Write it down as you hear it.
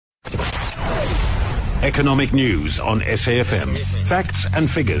Economic news on SAfm. Facts and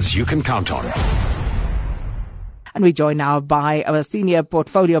figures you can count on. And we join now by our senior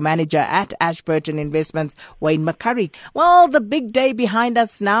portfolio manager at Ashburton Investments, Wayne Mccurrie. Well, the big day behind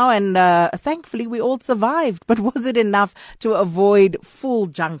us now, and thankfully we all survived. But was it enough to avoid full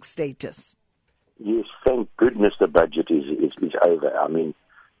junk status? Yes, thank goodness the budget is over. I mean,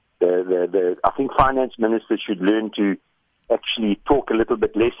 I think finance ministers should learn to actually talk a little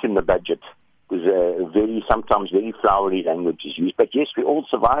bit less in the budget. There's sometimes very flowery language is used. But yes, we all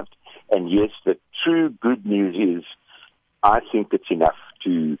survived. And yes, the true good news is I think it's enough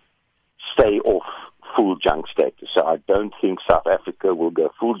to stay off full junk status. So I don't think South Africa will go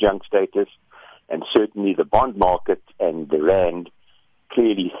full junk status. And certainly the bond market and the rand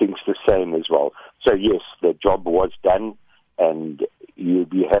clearly thinks the same as well. So yes, the job was done. And you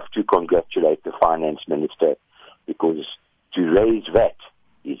have to congratulate the finance minister, because to raise that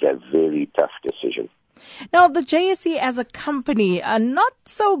is a very tough decision. Now, the JSE as a company are not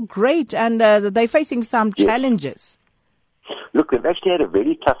so great, and they're facing some challenges. Look, they've actually had a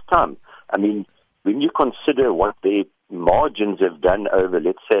very tough time. I mean, when you consider what their margins have done over,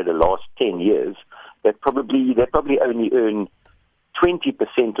 let's say, the last 10 years, they probably only earn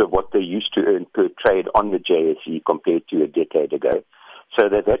 20% of what they used to earn per trade on the JSE compared to a decade ago. So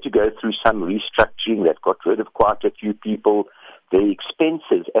they've had to go through some restructuring. They've got rid of quite a few people. Their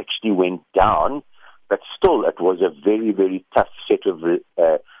expenses actually went down, but still it was a very, very tough set of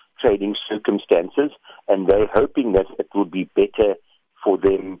trading circumstances, and they're hoping that it will be better for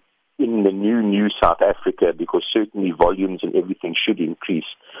them in the new South Africa, because certainly volumes and everything should increase.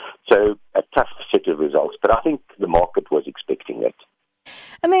 So a tough set of results, but I think the market was expecting that.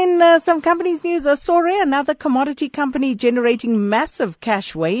 And then some companies' news. Mccurrie, another commodity company generating massive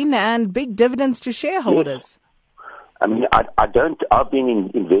cash, Wayne, and big dividends to shareholders. Yes. I mean, I've been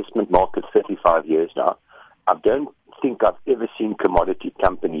in investment markets 35 years now. I don't think I've ever seen commodity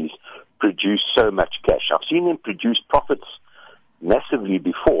companies produce so much cash. I've seen them produce profits massively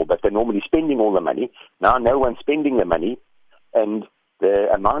before, but they're normally spending all the money. Now no one's spending the money, and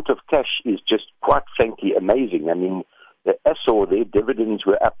the amount of cash is just quite frankly amazing. I mean, the ASO, their dividends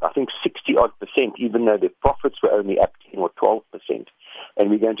were up, I think 60-odd%, even though their profits were only up 10 or 12%. And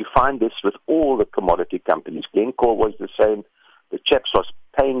we're going to find this with all the commodity companies. Glencore was the same. The chaps are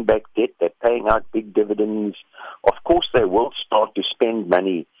paying back debt. They're paying out big dividends. Of course, they will start to spend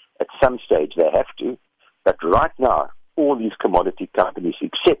money at some stage. They have to. But right now, all these commodity companies,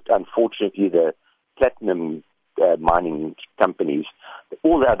 except, unfortunately, the platinum mining companies,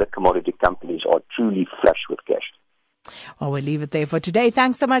 all the other commodity companies are truly flush with cash. Well, we'll leave it there for today.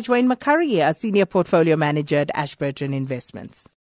 Thanks so much, Wayne Mccurrie, a senior portfolio manager at Ashburton Investments.